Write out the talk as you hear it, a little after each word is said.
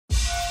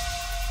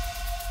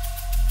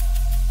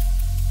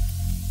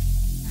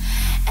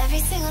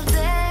single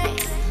day,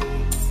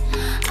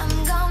 I'm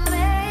gonna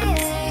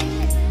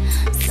make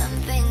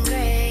something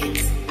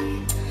great.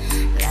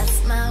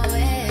 That's my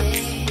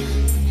way.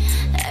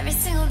 Every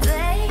single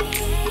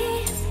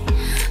day,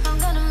 I'm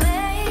gonna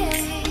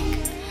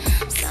make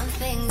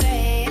something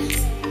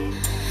great.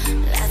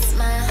 That's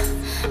my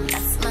way.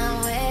 That's my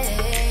way.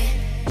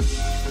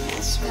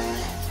 That's my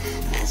way.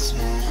 That's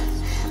my way.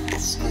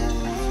 That's my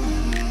way.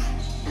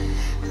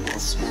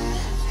 That's my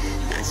way.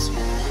 That's my way. That's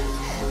my way.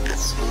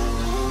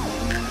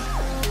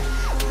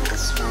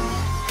 That's my way.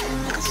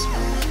 That's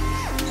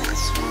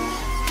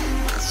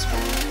my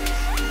way.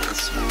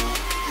 That's my way.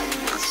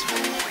 That's my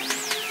way.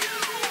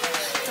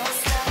 Don't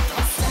stop,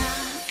 don't stop.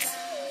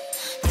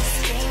 This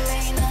game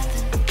ain't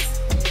nothing.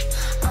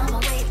 I'ma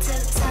wait to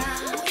the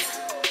top.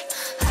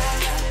 I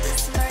love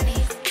this money.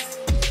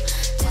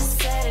 Just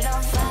set it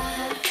on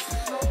fire.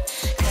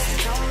 'Cause it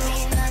don't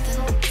mean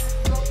nothing.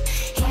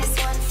 Here's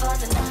one for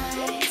the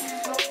night.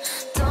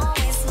 Don't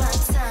waste my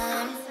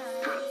time.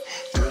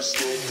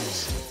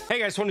 Hey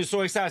guys, from the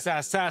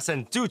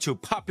Soysauceassassin. Due to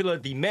popular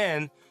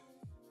demand,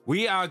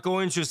 we are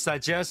going to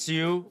suggest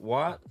you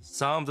what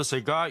some of the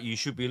cigar you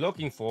should be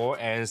looking for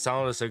and some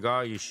of the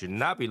cigar you should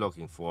not be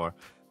looking for,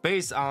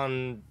 based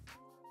on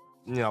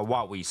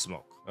what we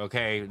smoke.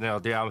 Okay,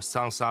 there are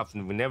some stuff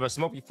we never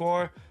smoked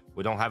before,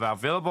 we don't have it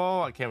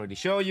available, I can't really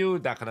show you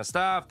that kind of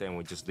stuff. Then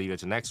we just leave it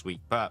to next week.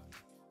 But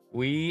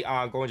we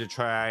are going to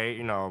try,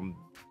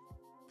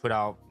 put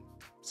out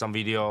some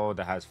video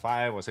that has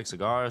 5 or 6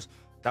 cigars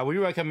that we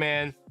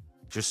recommend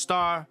to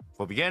start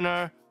for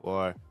beginner,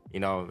 or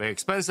very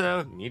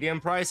expensive,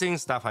 medium pricing,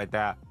 stuff like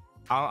that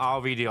on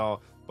our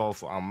video,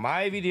 both on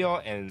my video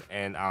and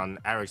on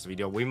Eric's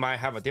video. We might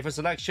have a different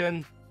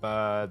selection,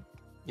 but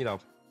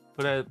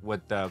put it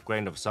with a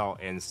grain of salt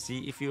and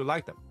see if you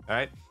like them. All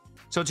right,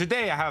 so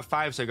today I have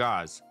 5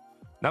 cigars.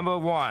 Number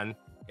 1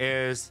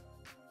 is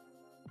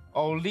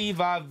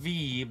Oliva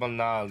V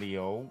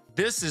Bonalio.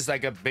 This is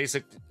like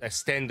a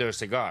standard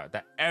cigar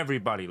that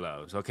everybody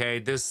loves. Okay,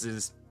 this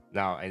is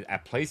now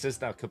at places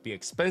that could be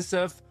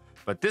expensive,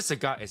 but this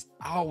cigar is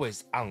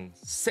always on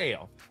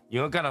sale.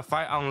 You're gonna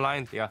find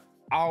online, they are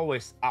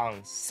always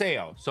on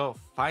sale. So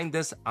find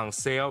this on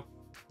sale.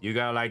 You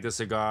gotta like the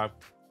cigar.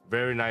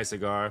 Very nice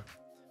cigar.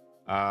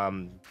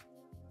 And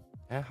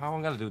how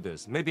I'm gonna do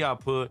this? Maybe I'll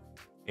put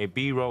a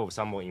B-roll with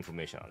some more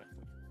information on it.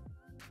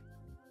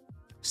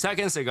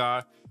 Second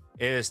cigar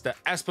is the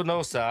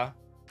Espinosa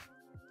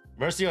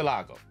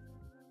Murcielago.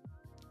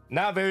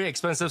 Not very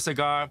expensive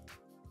cigar,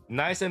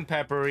 nice and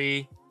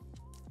peppery.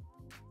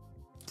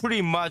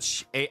 Pretty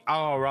much a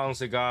all-around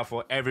cigar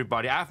for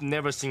everybody. I've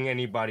never seen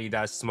anybody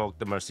that smoked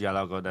the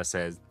Murcielago that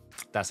says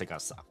that cigar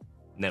sucks.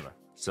 Never.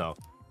 So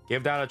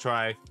give that a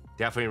try.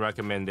 Definitely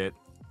recommend it.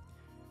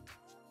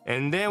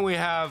 And then we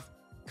have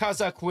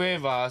Casa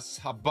Cuevas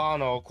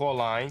Habano core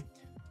line.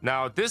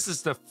 Now this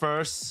is the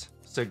first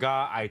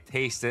cigar I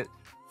tasted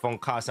from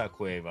Casa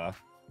Cueva.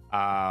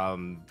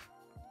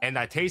 And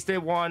I tasted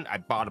one, I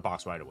bought a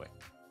box right away.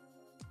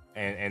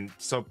 And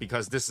so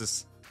because this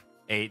is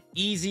a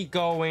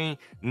easygoing,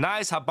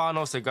 nice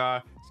Habano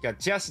cigar, it's got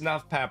just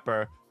enough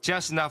pepper,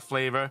 just enough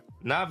flavor,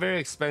 not very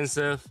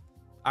expensive.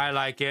 I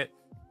like it.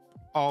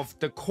 Of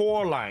the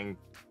core line,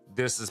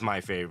 this is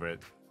my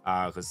favorite.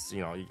 Because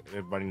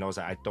everybody knows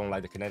that I don't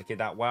like the Connecticut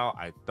that well.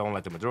 I don't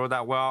like the Maduro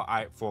that well.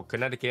 For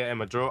Connecticut and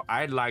Maduro,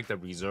 I like the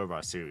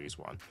Reserva series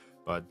one,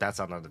 but that's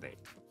another day.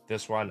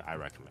 This one I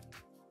recommend.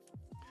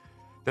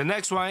 The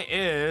next one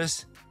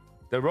is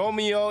the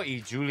Romeo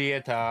y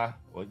Julieta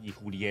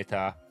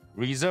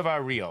Reserva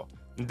Rio.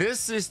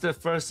 This is the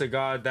first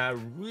cigar that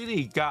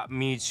really got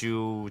me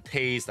to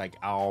taste like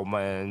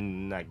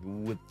almond, like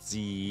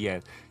woodsy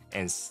and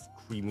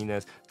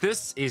creaminess.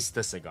 This is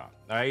the cigar.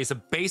 All right, it's a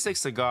basic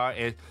cigar.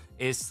 It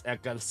is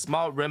like a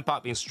small ramp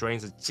up in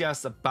strength. It's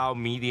just about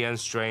medium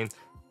strength.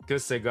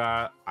 Good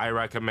cigar. I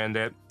recommend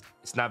it.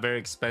 It's not very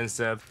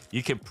expensive.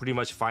 You can pretty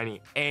much find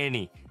it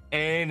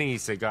any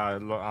cigar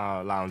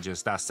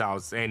lounges that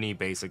sells any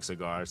basic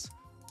cigars.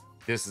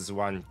 This is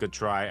one good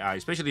try,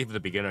 especially if you're the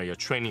beginner, you're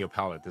training your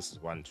palate. This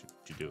is one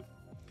to do.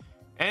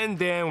 And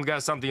then we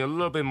got something a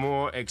little bit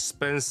more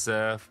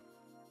expensive.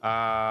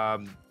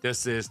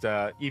 This is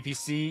the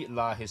EPC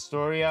La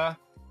Historia.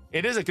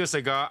 It is a good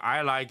cigar.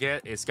 I like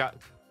it.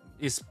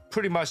 It's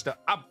pretty much the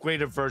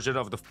upgraded version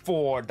of the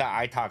 4 that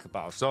I talk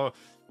about. So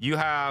you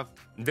have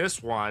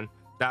this one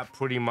that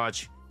pretty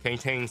much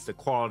contains the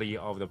quality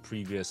of the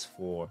previous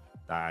 4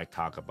 that I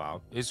talk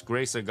about. It's a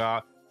great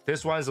cigar.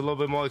 This one is a little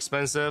bit more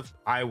expensive.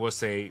 I would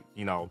say,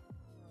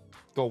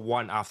 go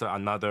one after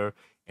another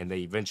and then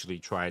eventually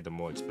try the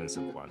more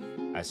expensive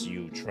one as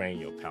you train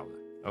your palate.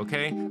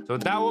 Okay, so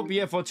that will be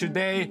it for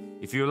today.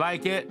 If you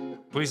like it,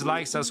 please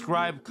like,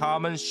 subscribe,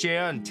 comment,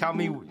 share, and tell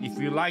me if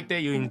you liked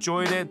it, you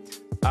enjoyed it,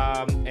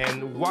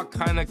 and what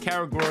kind of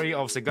category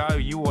of cigar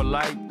you would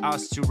like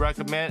us to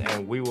recommend,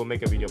 and we will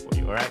make a video for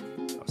you. All right,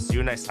 I'll see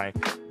you next time.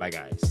 Bye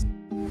guys.